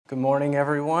Good morning,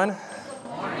 everyone.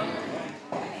 Good morning.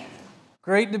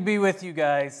 Great to be with you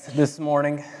guys this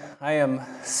morning. I am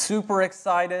super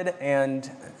excited, and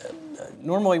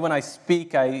normally when I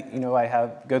speak, I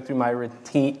go through my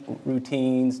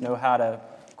routines, know how to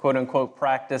quote unquote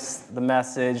practice the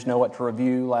message, know what to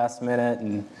review last minute,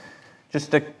 and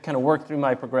just to kind of work through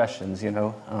my progressions.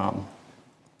 Well,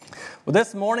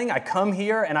 this morning I come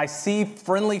here and I see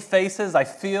friendly faces. I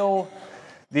feel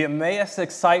the Emmaus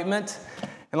excitement.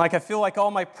 And I feel like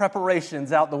all my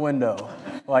preparation's out the window.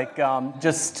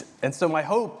 And so my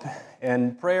hope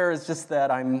and prayer is just that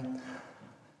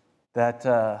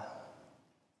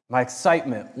my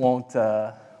excitement won't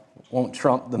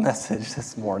trump the message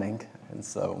this morning. And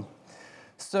so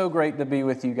great to be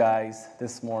with you guys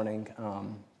this morning.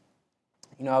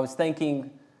 I was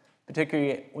thinking,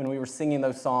 particularly when we were singing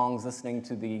those songs, listening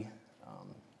to the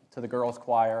girls'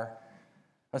 choir,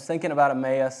 I was thinking about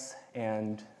Emmaus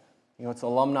and it's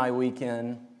alumni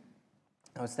weekend.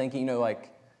 I was thinking,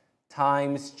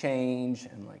 times change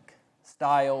and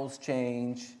styles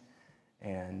change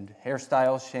and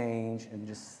hairstyles change and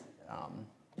just,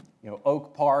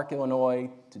 Oak Park, Illinois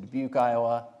to Dubuque,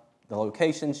 Iowa, the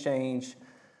locations change.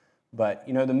 But,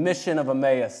 the mission of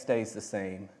Emmaus stays the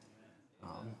same.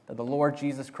 That the Lord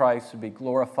Jesus Christ would be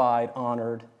glorified,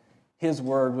 honored, His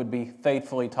word would be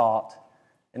faithfully taught,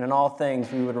 and in all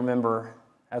things we would remember,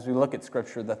 as we look at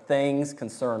Scripture, the things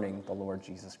concerning the Lord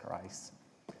Jesus Christ.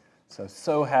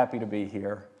 So happy to be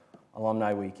here.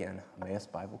 Alumni Weekend, Emmaus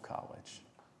Bible College.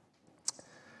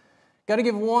 Got to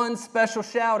give one special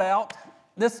shout out.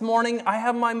 This morning, I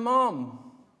have my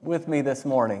mom with me this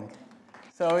morning.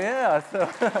 Yes.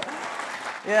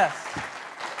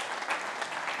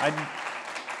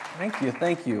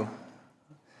 Thank you.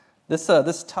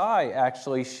 This tie,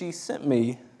 actually, she sent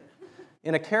me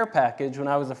in a care package when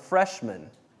I was a freshman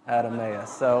at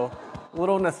Emmaus, so a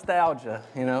little nostalgia,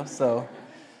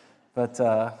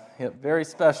 very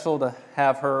special to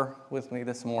have her with me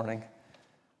this morning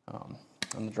on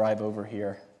the drive over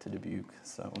here to Dubuque.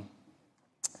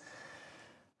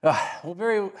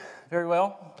 Very, very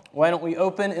well. Why don't we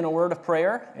open in a word of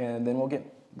prayer, and then we'll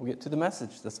get to the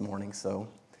message this morning. So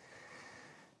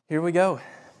here we go.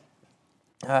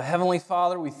 Heavenly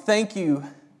Father, we thank you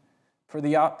for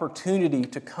the opportunity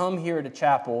to come here to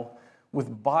chapel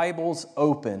with Bibles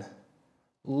open,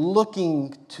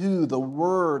 looking to the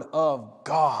Word of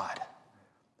God.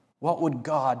 What would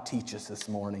God teach us this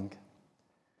morning?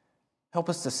 Help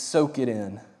us to soak it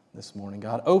in this morning,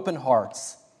 God. Open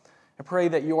hearts. I pray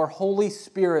that your Holy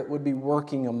Spirit would be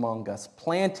working among us,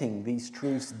 planting these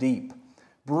truths deep,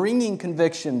 bringing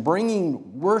conviction,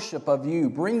 bringing worship of you,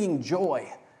 bringing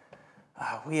joy.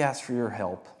 We ask for your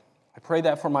help. I pray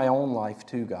that for my own life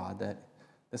too, God, that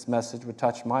this message would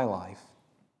touch my life.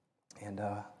 And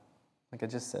like I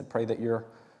just said, pray that your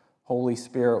Holy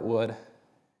Spirit would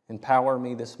empower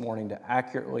me this morning to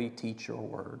accurately teach your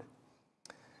word.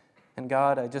 And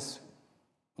God, I just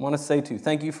want to say to you,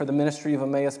 thank you for the ministry of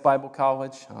Emmaus Bible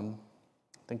College.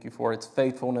 Thank you for its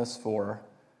faithfulness for,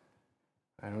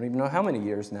 I don't even know how many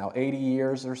years now, 80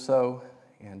 years or so.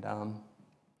 And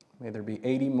may there be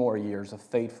 80 more years of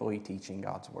faithfully teaching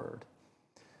God's word.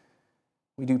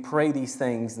 We do pray these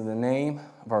things in the name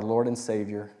of our Lord and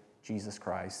Savior, Jesus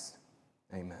Christ.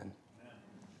 Amen.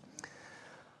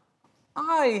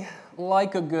 I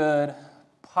like a good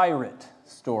pirate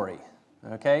story,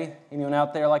 okay? Anyone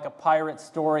out there like a pirate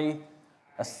story?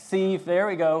 A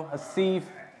seafarer's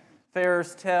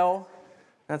tale?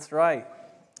 That's right.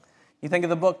 You think of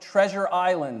the book Treasure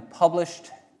Island, published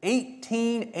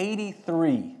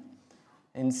 1883,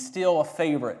 and still a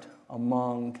favorite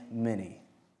among many.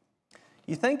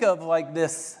 You think of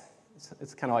this,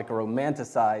 it's kind of like a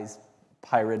romanticized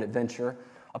pirate adventure.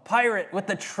 A pirate with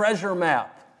a treasure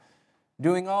map,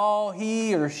 doing all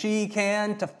he or she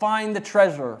can to find the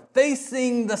treasure,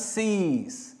 facing the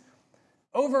seas,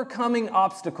 overcoming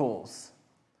obstacles.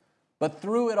 But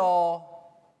through it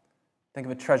all, think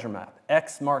of a treasure map.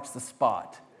 X marks the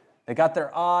spot. They got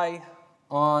their eye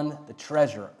on the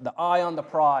treasure, the eye on the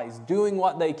prize, doing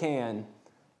what they can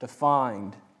to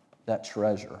find that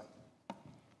treasure.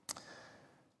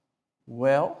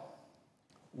 Well,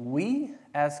 we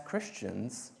as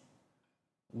Christians,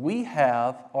 we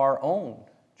have our own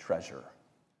treasure.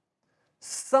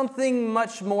 Something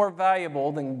much more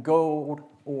valuable than gold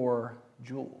or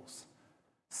jewels.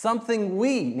 Something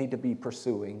we need to be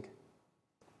pursuing,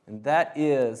 and that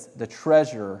is the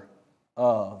treasure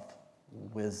of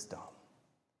wisdom.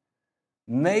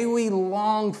 May we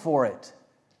long for it.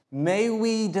 May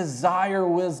we desire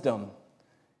wisdom.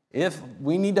 If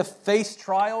we need to face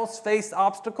trials, face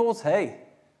obstacles, hey,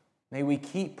 May we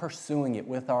keep pursuing it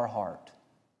with our heart.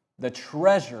 The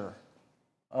treasure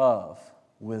of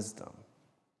wisdom.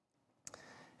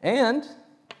 And,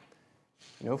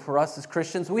 for us as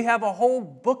Christians, we have a whole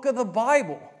book of the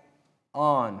Bible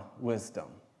on wisdom.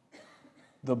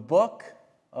 The book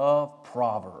of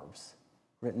Proverbs,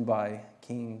 written by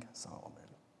King Solomon.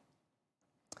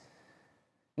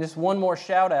 Just one more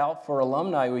shout out for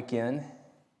Alumni Weekend.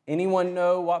 Anyone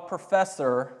know what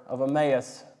professor of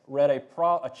Emmaus read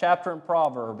a chapter in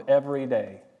Proverb every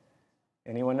day?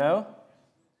 Anyone know?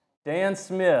 Dan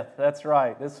Smith, that's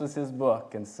right. This was his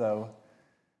book. And so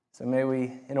may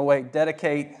we, in a way,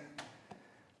 dedicate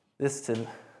this to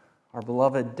our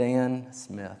beloved Dan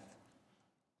Smith.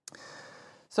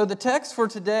 So the text for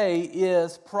today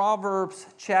is Proverbs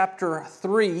chapter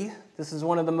 3. This is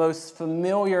one of the most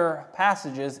familiar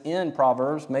passages in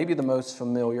Proverbs, maybe the most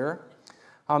familiar.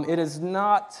 It is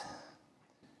not,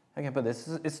 I can put this,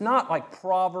 it's not like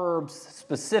Proverbs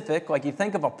specific, like you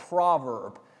think of a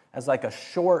proverb as like a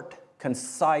short,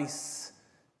 concise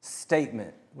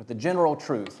statement with the general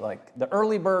truth, like the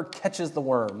early bird catches the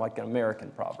worm, like an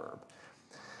American proverb.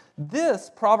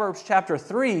 This, Proverbs chapter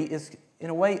 3, is in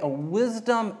a way a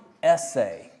wisdom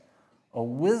essay,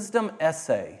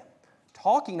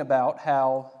 talking about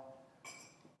how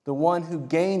the one who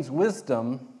gains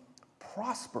wisdom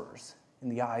prospers in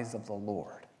the eyes of the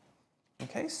Lord.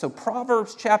 Okay, so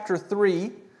Proverbs chapter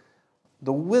 3,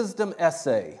 the wisdom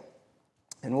essay.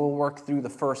 And we'll work through the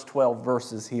first 12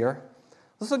 verses here.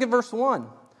 Let's look at verse 1.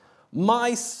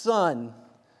 My son,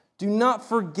 do not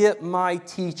forget my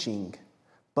teaching,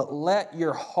 but let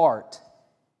your heart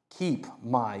keep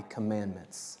my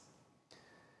commandments.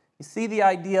 You see the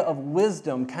idea of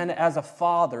wisdom kind of as a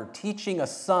father teaching a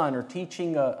son or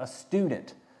teaching a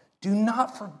student. Do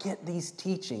not forget these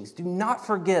teachings. Do not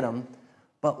forget them,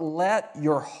 but let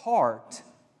your heart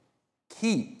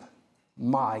keep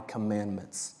my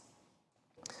commandments.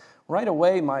 Right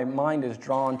away, my mind is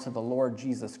drawn to the Lord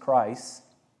Jesus Christ.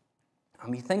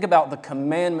 You think about the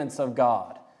commandments of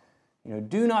God.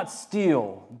 Do not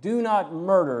steal, do not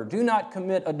murder, do not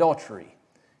commit adultery.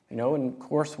 And of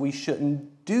course, we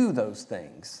shouldn't do those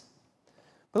things.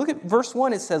 But look at verse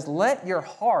 1, it says, let your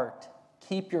heart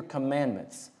keep your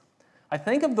commandments. I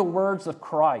think of the words of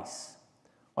Christ.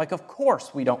 Like, of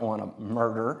course, we don't want to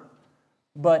murder,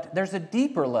 but there's a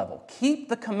deeper level. Keep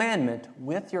the commandment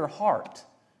with your heart.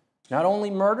 Not only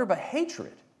murder, but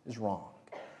hatred is wrong.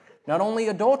 Not only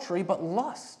adultery, but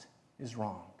lust is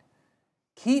wrong.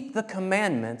 Keep the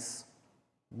commandments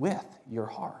with your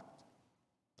heart.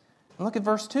 And look at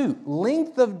verse 2.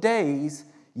 Length of days,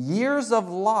 years of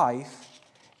life,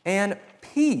 and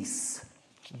peace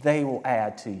they will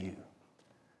add to you.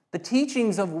 The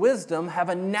teachings of wisdom have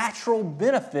a natural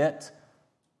benefit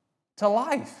to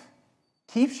life.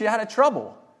 Keeps you out of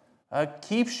trouble.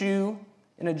 Keeps you,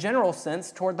 in a general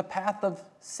sense, toward the path of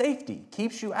safety.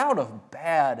 Keeps you out of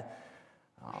bad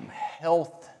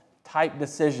health-type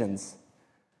decisions.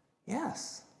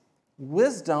 Yes,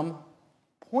 wisdom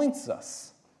points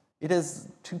us. It is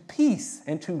to peace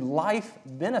and to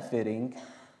life-benefiting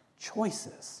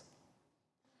choices.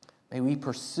 May we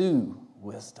pursue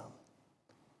wisdom.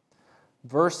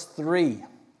 Verse 3,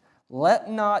 let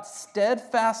not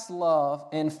steadfast love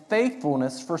and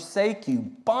faithfulness forsake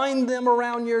you. Bind them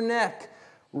around your neck.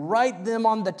 Write them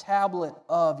on the tablet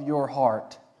of your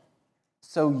heart,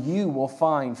 so you will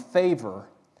find favor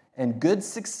and good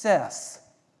success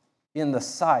in the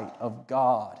sight of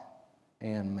God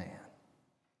and man.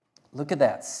 Look at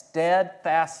that.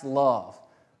 Steadfast love,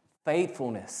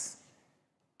 faithfulness.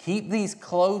 Keep these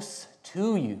close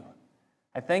to you.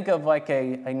 I think of like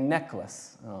a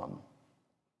necklace.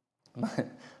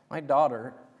 My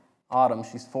daughter, Autumn,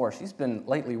 she's 4. She's been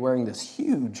lately wearing this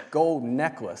huge gold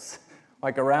necklace,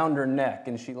 like around her neck,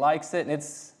 and she likes it. And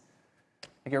it's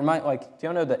like do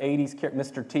you know the '80s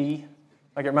Mr. T?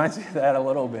 Like it reminds me of that a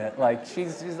little bit. Like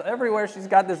she's everywhere. She's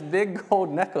got this big gold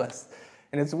necklace,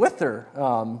 and it's with her.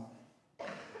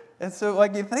 And so,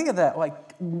 like you think of that,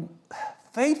 like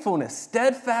faithfulness,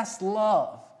 steadfast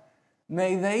love.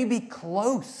 May they be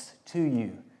close to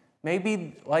you.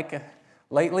 Maybe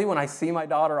lately when I see my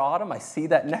daughter Autumn, I see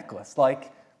that necklace.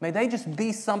 Like, may they just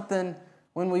be something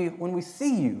when we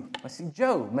see you. I see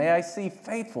Joe. May I see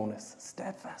faithfulness,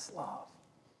 steadfast love.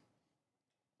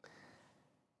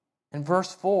 In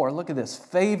verse 4, look at this.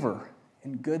 Favor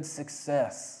and good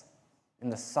success in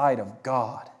the sight of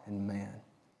God and man.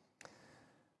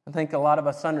 I think a lot of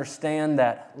us understand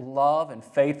that love and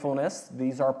faithfulness,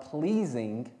 these are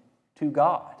pleasing to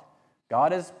God.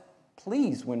 God is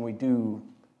pleased when we do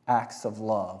acts of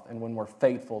love and when we're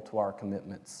faithful to our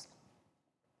commitments.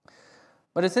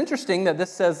 But it's interesting that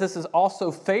this says this is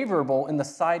also favorable in the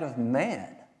sight of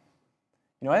man.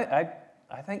 I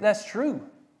think that's true.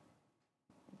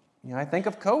 I think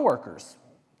of coworkers.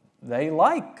 We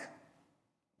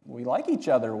like each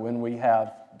other when we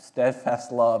have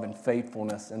steadfast love and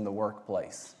faithfulness in the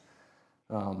workplace.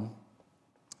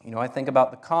 I think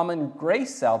about the common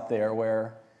grace out there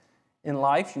where in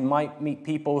life you might meet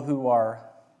people who are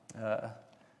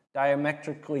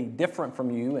diametrically different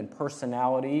from you in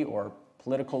personality or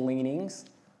political leanings,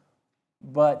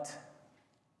 but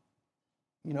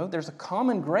there's a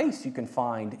common grace you can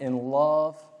find in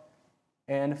love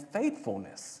and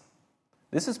faithfulness.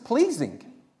 This is pleasing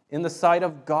in the sight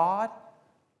of God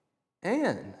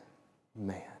and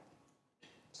man.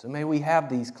 So may we have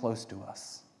these close to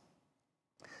us.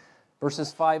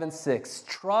 Verses 5 and 6.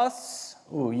 Trust.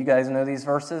 You guys know these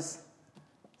verses?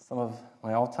 Some of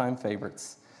my all-time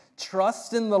favorites.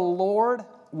 Trust in the Lord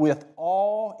with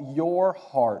all your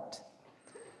heart,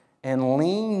 and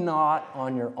lean not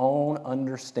on your own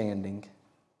understanding.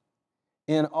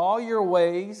 In all your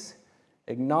ways,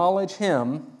 acknowledge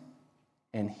Him,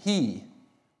 and He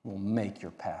will make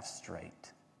your path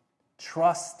straight.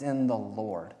 Trust in the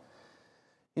Lord.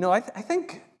 I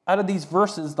think out of these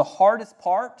verses, the hardest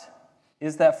part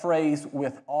is that phrase,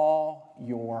 with all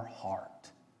your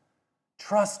heart.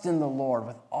 Trust in the Lord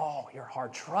with all your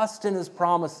heart. Trust in His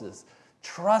promises.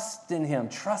 Trust in Him.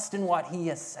 Trust in what He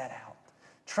has set out.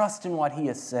 Trust in what He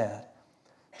has said.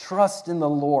 Trust in the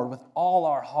Lord with all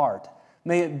our heart.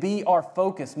 May it be our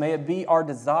focus. May it be our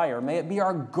desire. May it be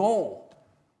our goal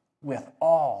with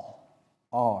all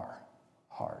our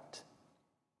heart.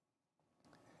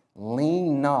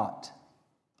 Lean not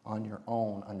on your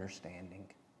own understanding.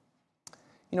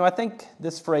 I think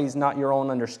this phrase, not your own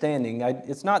understanding,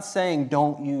 it's not saying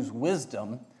don't use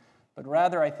wisdom, but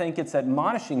rather I think it's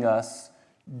admonishing us,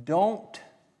 don't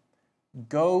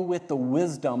go with the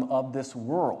wisdom of this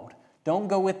world. Don't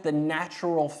go with the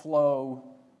natural flow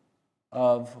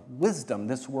of wisdom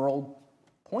this world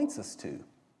points us to.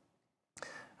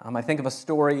 I think of a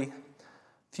story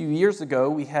a few years ago.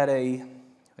 We had a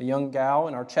young gal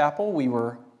in our chapel. We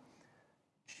were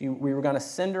going to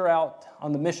send her out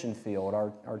on the mission field,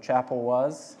 our chapel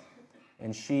was,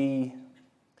 and she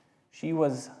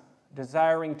was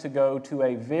desiring to go to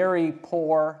a very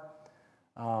poor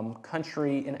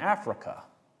country in Africa.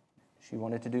 She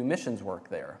wanted to do missions work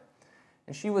there.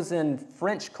 And she was in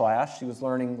French class. She was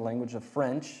learning the language of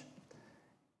French.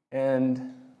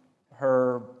 And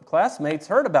her classmates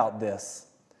heard about this.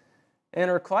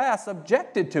 And her class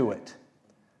objected to it.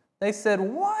 They said,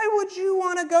 "Why would you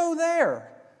want to go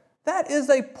there? That is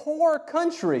a poor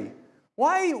country.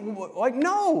 Why?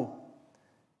 No."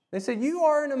 They said, "You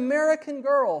are an American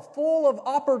girl full of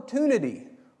opportunity.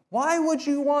 Why would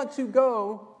you want to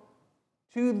go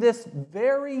to this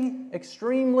very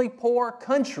extremely poor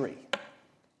country?"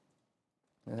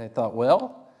 And they thought,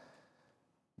 well,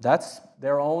 that's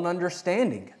their own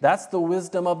understanding. That's the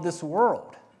wisdom of this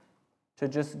world, to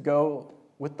just go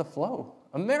with the flow.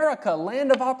 America,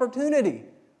 land of opportunity.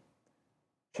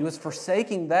 She was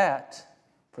forsaking that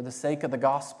for the sake of the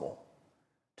gospel,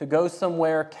 to go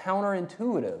somewhere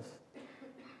counterintuitive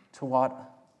to what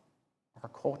our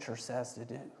culture says to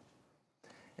do.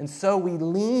 And so we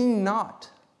lean not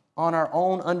on our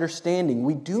own understanding.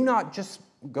 We do not just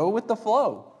go with the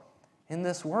flow in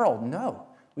this world. No,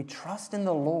 we trust in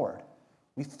the Lord.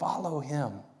 We follow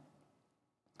Him.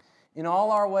 In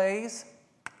all our ways,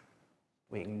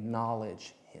 we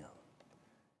acknowledge Him.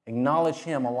 Acknowledge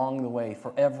Him along the way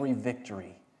for every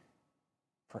victory,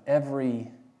 for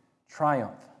every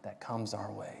triumph that comes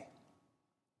our way.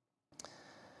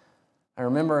 I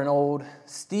remember an old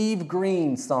Steve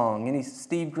Green song. Any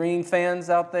Steve Green fans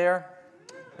out there?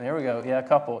 There we go. Yeah, a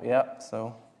couple. Yep.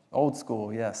 So old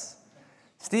school, yes.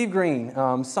 Steve Green,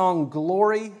 song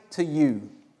 "Glory to You."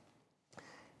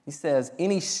 He says,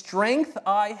 "Any strength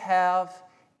I have,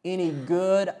 any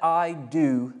good I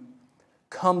do,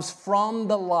 comes from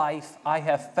the life I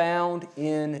have found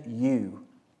in you.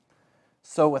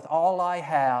 So with all I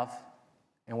have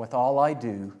and with all I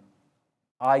do,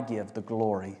 I give the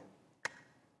glory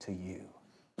to you."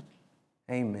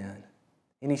 Amen.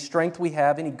 Any strength we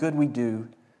have, any good we do,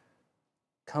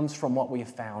 comes from what we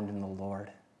have found in the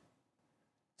Lord.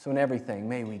 So in everything,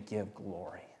 may we give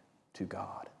glory to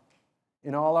God.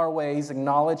 In all our ways,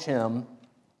 acknowledge Him,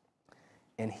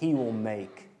 and He will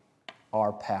make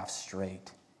our path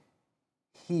straight.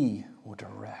 He will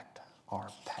direct our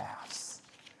paths.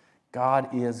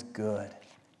 God is good.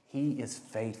 He is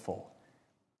faithful,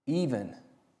 even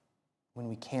when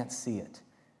we can't see it.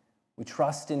 We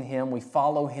trust in Him, we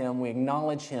follow Him, we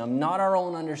acknowledge Him, not our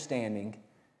own understanding,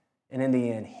 And in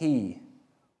the end, He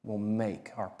will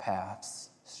make our paths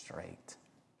straight.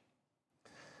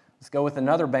 Let's go with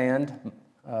another band,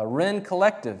 Wren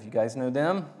Collective. You guys know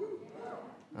them?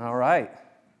 All right.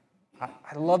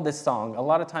 I love this song. A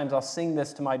lot of times I'll sing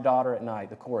this to my daughter at night,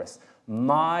 the chorus.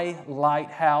 My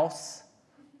lighthouse,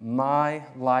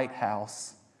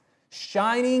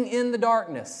 shining in the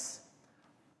darkness,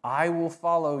 I will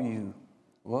follow you.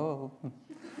 Whoa.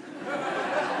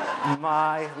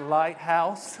 My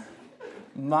lighthouse.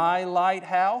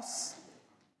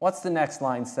 What's the next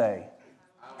line say?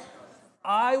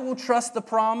 I will trust the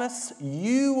promise.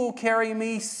 You will carry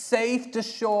me safe to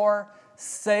shore,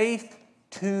 safe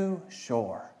to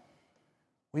shore.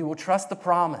 We will trust the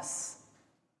promise.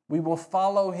 We will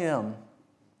follow Him.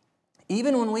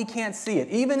 Even when we can't see it,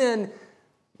 even in, am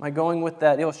I going with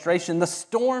that illustration, the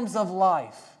storms of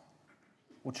life,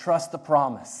 we'll trust the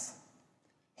promise.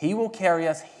 He will carry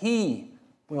us. He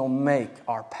will make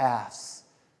our paths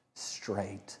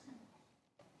straight.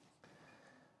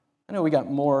 I know we got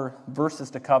more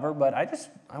verses to cover, but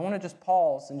I want to just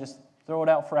pause and just throw it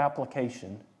out for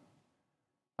application.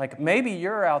 Like maybe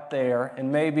you're out there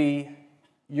and maybe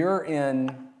you're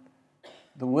in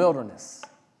the wilderness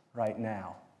right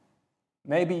now.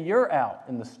 Maybe you're out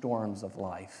in the storms of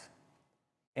life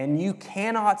and you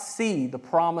cannot see the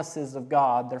promises of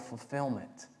God, their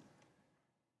fulfillment.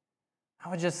 I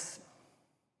would just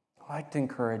like to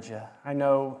encourage you. I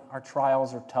know our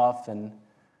trials are tough, and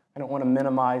I don't want to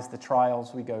minimize the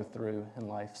trials we go through in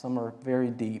life. Some are very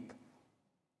deep.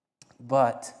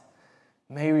 But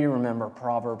may we remember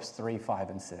Proverbs 3, 5,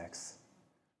 and 6.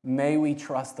 May we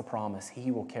trust the promise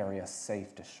He will carry us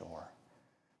safe to shore.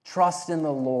 Trust in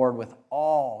the Lord with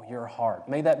all your heart.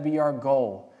 May that be our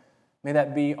goal. May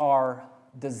that be our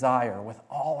desire with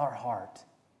all our heart.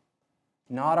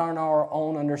 Not on our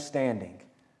own understanding,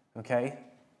 okay?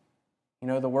 You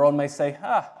know, the world may say,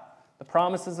 the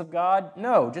promises of God.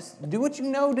 No, just do what you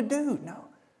know to do. No.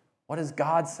 What does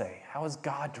God say? How is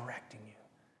God directing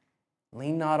you?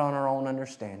 Lean not on our own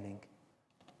understanding.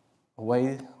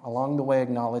 Along the way,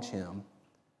 acknowledge Him.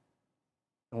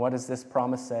 And what does this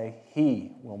promise say?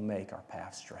 He will make our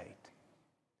path straight.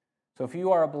 So if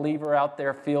you are a believer out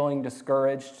there feeling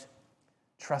discouraged,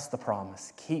 trust the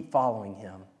promise. Keep following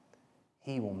Him.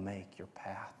 He will make your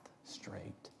path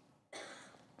straight.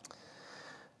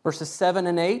 Verses 7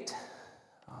 and 8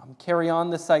 carry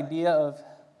on this idea of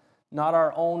not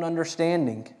our own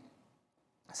understanding.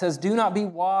 It says, do not be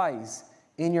wise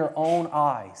in your own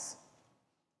eyes,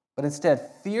 but instead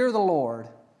fear the Lord,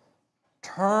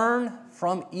 turn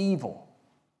from evil.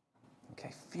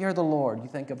 Okay, fear the Lord. You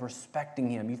think of respecting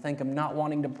Him. You think of not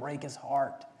wanting to break His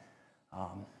heart.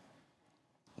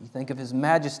 You think of His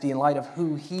majesty in light of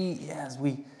who He is.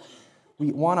 We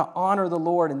want to honor the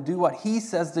Lord and do what He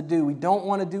says to do. We don't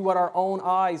want to do what our own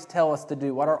eyes tell us to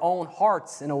do, what our own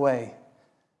hearts in a way.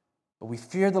 But we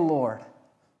fear the Lord,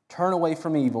 turn away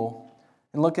from evil,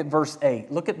 and look at verse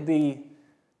 8. Look at the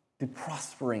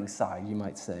prospering side, you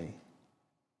might say.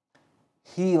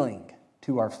 Healing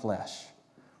to our flesh,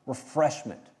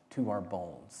 refreshment to our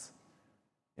bones.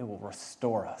 It will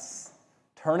restore us.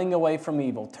 Turning away from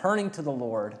evil, turning to the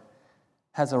Lord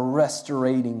has a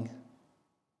restorating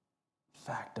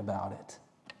fact about it.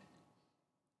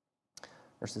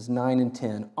 Verses 9 and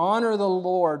 10. Honor the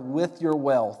Lord with your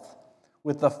wealth,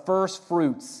 with the first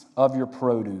fruits of your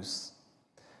produce.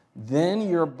 Then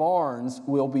your barns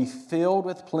will be filled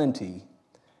with plenty,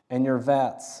 and your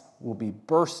vats will be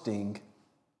bursting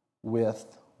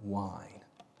with wine.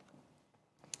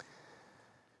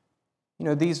 You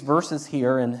know, these verses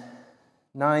here in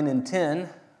 9 and 10,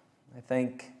 I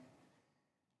think,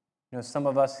 some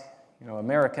of us,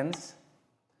 Americans,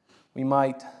 we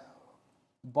might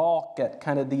balk at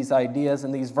kind of these ideas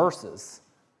and these verses.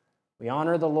 We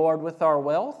honor the Lord with our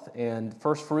wealth and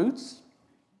first fruits,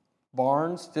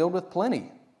 barns filled with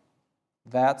plenty,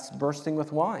 vats bursting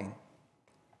with wine.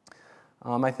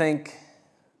 I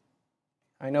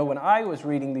know when I was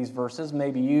reading these verses,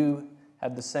 maybe you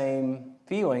had the same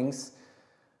feelings.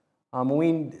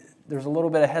 There's a little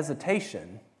bit of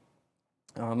hesitation.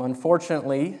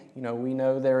 Unfortunately, we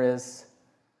know there is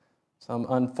some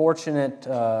unfortunate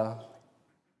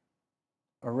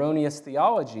erroneous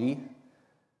theology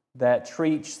that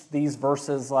treats these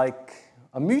verses like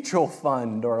a mutual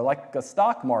fund or like a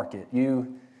stock market.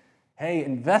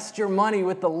 Invest your money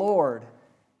with the Lord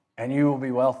and you will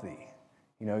be wealthy.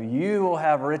 You will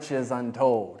have riches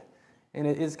untold. And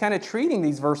it is kind of treating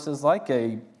these verses like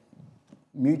a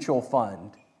mutual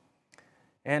fund.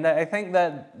 And I think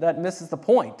that misses the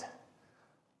point.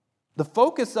 The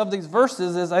focus of these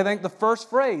verses is, I think, the first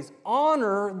phrase,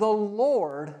 honor the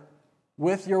Lord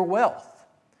with your wealth.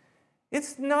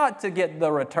 It's not to get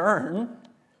the return.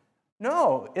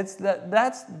 No, it's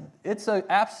an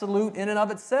absolute in and of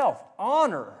itself.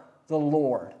 Honor the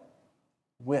Lord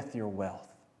with your wealth.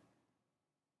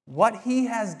 What He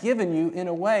has given you, in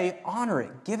a way, honor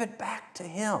it. Give it back to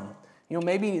Him.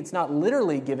 Maybe it's not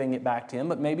literally giving it back to Him,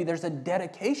 but maybe there's a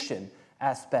dedication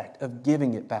aspect of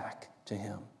giving it back to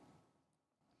Him.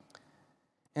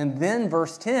 And then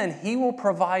verse 10, He will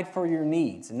provide for your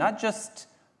needs. And not just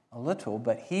a little,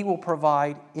 but He will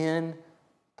provide in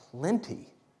plenty.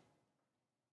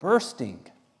 Bursting,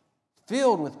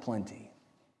 filled with plenty.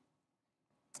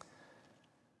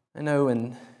 I know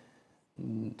in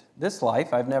this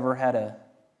life, I've never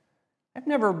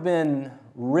been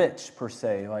rich per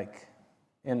se,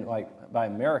 by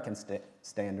American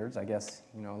standards. I guess,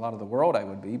 a lot of the world I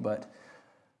would be, but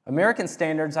American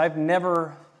standards, I've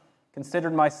never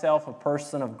considered myself a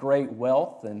person of great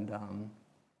wealth and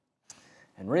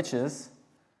riches.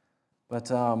 But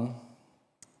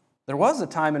there was a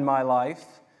time in my life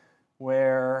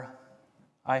where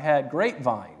I had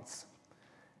grapevines,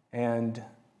 and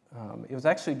it was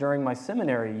actually during my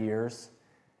seminary years,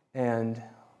 and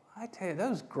I tell you,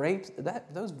 those grapes,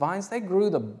 those vines, they grew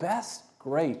the best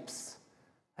grapes.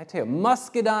 I tell you,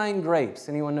 muscadine grapes.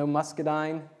 Anyone know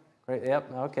muscadine? Great.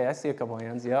 Yep. Okay, I see a couple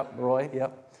hands. Yep. Roy.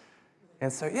 Yep.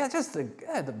 And so, just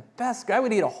the best. I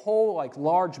would eat a whole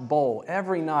large bowl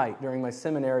every night during my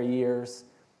seminary years,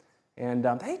 and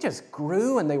they just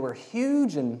grew, and they were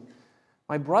huge. And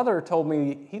my brother told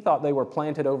me he thought they were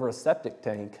planted over a septic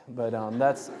tank, but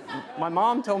my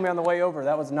mom told me on the way over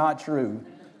that was not true.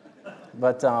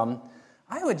 But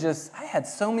I had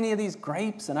so many of these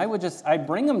grapes, and I'd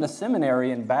bring them to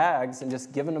seminary in bags and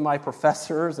just give them to my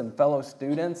professors and fellow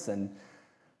students. And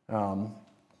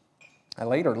I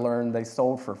later learned they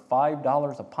sold for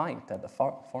 $5 a pint at the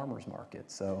farmer's market.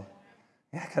 So,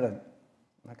 I could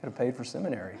have paid for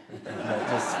seminary.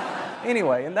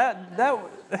 Anyway, and that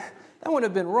would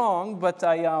have been wrong, but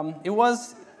it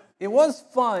was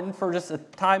fun for just a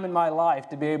time in my life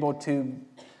to be able to.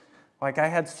 I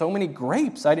had so many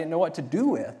grapes I didn't know what to do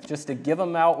with, just to give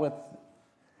them out with,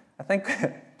 I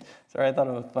thought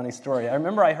of a funny story. I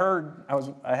remember I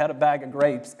had a bag of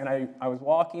grapes, and I was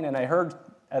walking, and I heard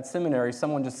at seminary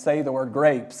someone just say the word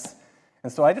grapes.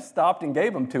 And so I just stopped and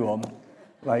gave them to them.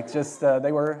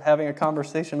 They were having a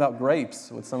conversation about grapes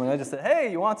with someone. I just said,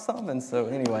 hey, you want some? And so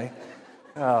anyway,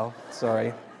 oh,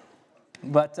 sorry.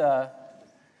 But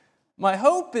my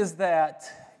hope is that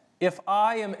if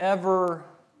I am ever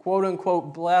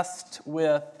quote-unquote blessed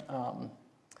with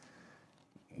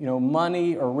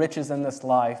money or riches in this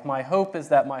life, my hope is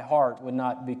that my heart would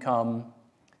not become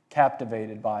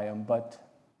captivated by them, but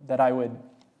that I would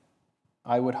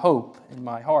hope in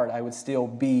my heart I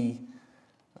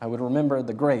would remember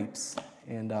the grapes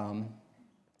and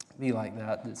be like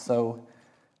that. So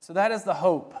that is the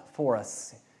hope for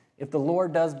us. If the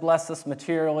Lord does bless us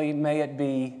materially, may it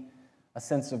be a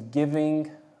sense of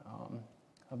giving,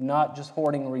 of not just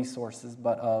hoarding resources,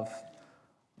 but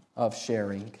of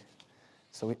sharing.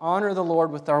 So we honor the Lord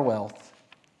with our wealth.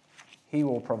 He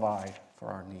will provide for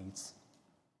our needs.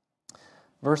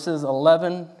 Verses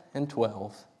 11 and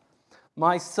 12.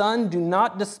 My son, do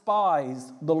not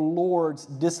despise the Lord's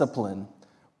discipline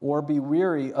or be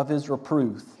weary of His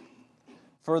reproof.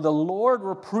 For the Lord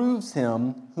reproves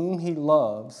him whom He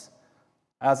loves,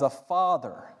 as a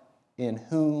father in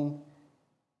whom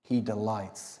He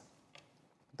delights.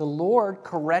 The Lord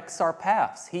corrects our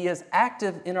paths. He is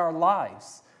active in our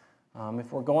lives.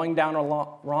 If we're going down a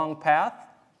wrong path,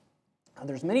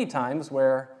 there's many times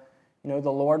where the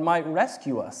Lord might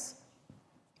rescue us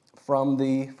from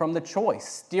the choice,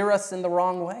 steer us in the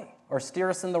wrong way, or steer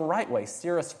us in the right way,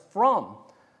 steer us from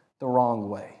the wrong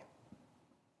way.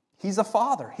 He's a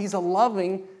father. He's a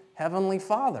loving heavenly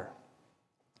Father.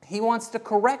 He wants to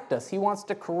correct us. He wants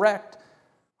to correct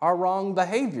our wrong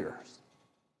behaviors.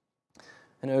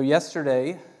 I know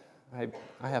yesterday, I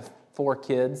have 4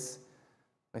 kids.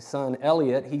 My son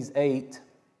Elliot, he's 8.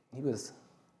 He was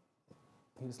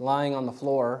lying on the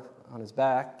floor on his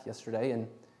back yesterday, and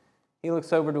he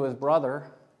looks over to his brother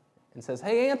and says,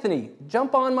 "Hey, Anthony,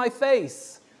 jump on my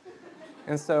face."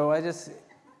 And so I just,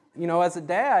 as a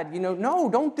dad, no,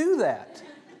 don't do that.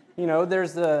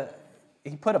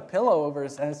 He put a pillow over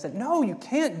his head and said, "No, you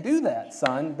can't do that,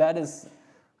 son.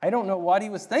 I don't know what he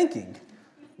was thinking."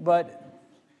 But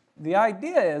the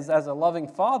idea is, as a loving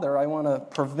father, I want to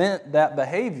prevent that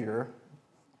behavior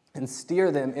and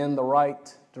steer them in the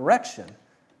right direction.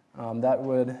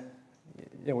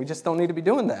 We just don't need to be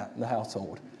doing that in the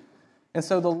household. And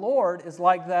so the Lord is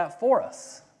like that for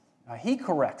us. He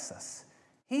corrects us.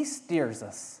 He steers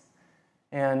us.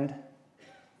 And,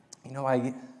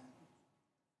 I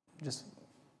just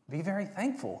be very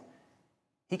thankful.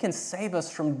 He can save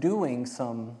us from doing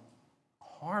some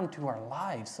harm to our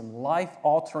lives, some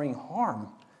life-altering harm.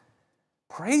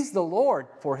 Praise the Lord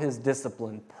for his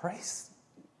discipline. Praise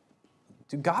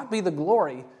to God be the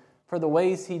glory for the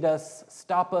ways he does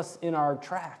stop us in our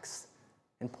tracks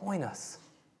and point us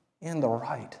in the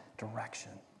right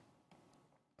direction.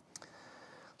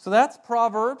 So that's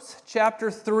Proverbs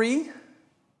chapter 3,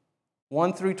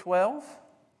 1 through 12.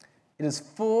 It is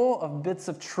full of bits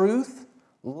of truth,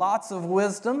 lots of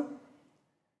wisdom.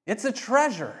 It's a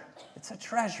treasure. It's a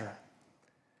treasure.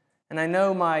 And I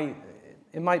know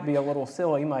it might be a little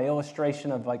silly, my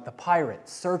illustration of like the pirate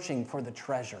searching for the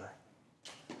treasure.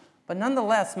 But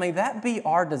nonetheless, may that be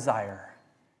our desire,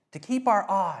 to keep our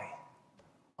eye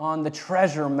on the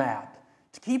treasure map,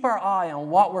 to keep our eye on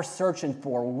what we're searching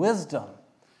for, wisdom.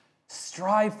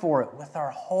 Strive for it with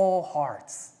our whole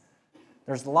hearts.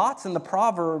 There's lots in the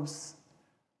Proverbs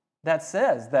that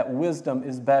says that wisdom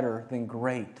is better than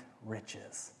great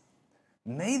riches.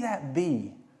 May that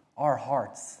be our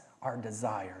hearts, our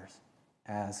desires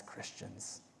as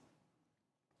Christians.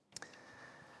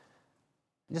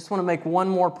 I just want to make one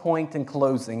more point in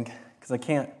closing, because I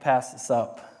can't pass this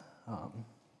up.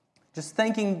 Just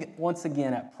thinking once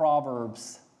again at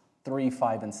Proverbs 3,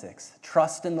 5, and 6.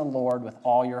 Trust in the Lord with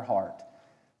all your heart.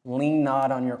 Lean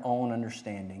not on your own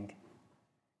understanding.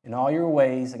 In all your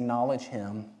ways acknowledge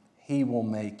him. He will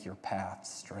make your path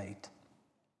straight.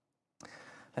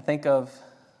 I think of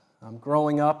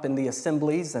growing up in the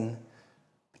assemblies and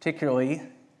particularly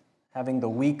having the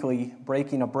weekly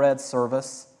breaking of bread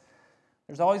service.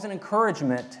 There's always an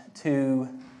encouragement to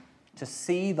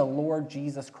see the Lord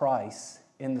Jesus Christ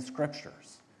in the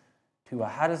Scriptures.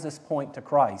 How does this point to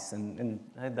Christ? And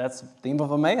that's the theme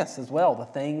of Emmaus as well, the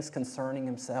things concerning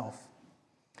himself.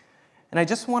 And I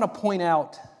just want to point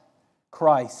out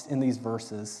Christ in these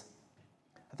verses.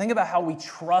 I think about how we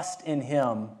trust in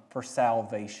him for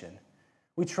salvation.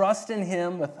 We trust in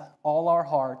him with all our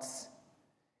hearts.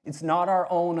 It's not our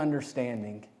own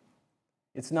understanding.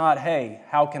 It's not, hey,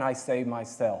 how can I save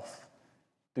myself?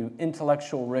 Through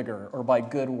intellectual rigor or by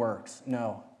good works.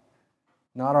 No,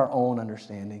 not our own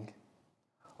understanding.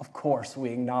 Of course,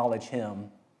 we acknowledge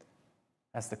him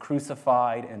as the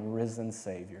crucified and risen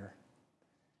Savior.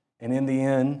 And in the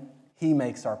end, he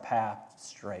makes our path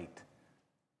straight.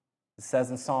 It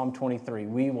says in Psalm 23,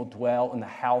 we will dwell in the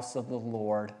house of the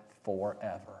Lord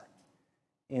forever.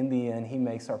 In the end, he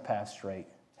makes our path straight.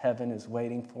 Heaven is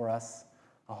waiting for us,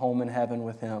 a home in heaven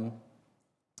with him.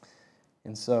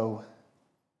 And so,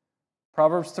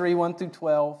 Proverbs 3, 1 through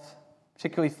 12,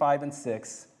 particularly 5 and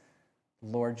 6,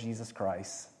 Lord Jesus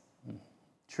Christ,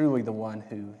 truly the one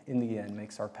who, in the end,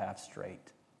 makes our path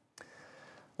straight.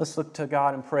 Let's look to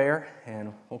God in prayer,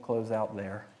 and we'll close out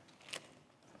there.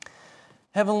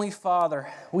 Heavenly Father,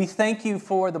 we thank you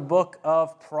for the book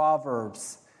of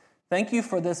Proverbs. Thank you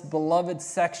for this beloved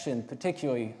section,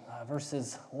 particularly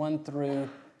verses 1 through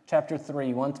chapter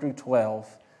 3, 1 through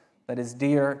 12, that is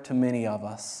dear to many of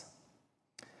us.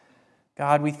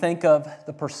 God, we think of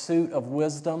the pursuit of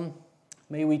wisdom.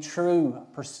 May we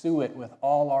pursue it with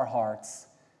all our hearts,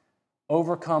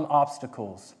 overcome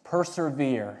obstacles,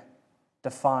 persevere to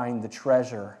find the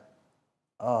treasure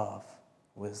of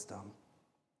wisdom.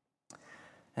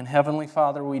 And Heavenly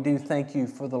Father, we do thank you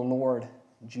for the Lord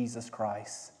Jesus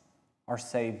Christ, our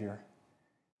Savior.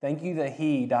 Thank you that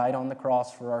he died on the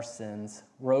cross for our sins,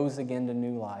 rose again to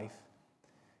new life,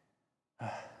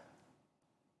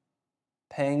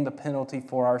 paying the penalty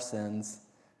for our sins,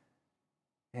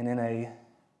 and in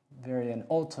an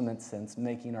ultimate sense,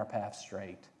 making our path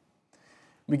straight.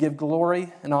 We give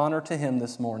glory and honor to him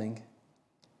this morning.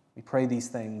 We pray these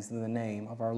things in the name of our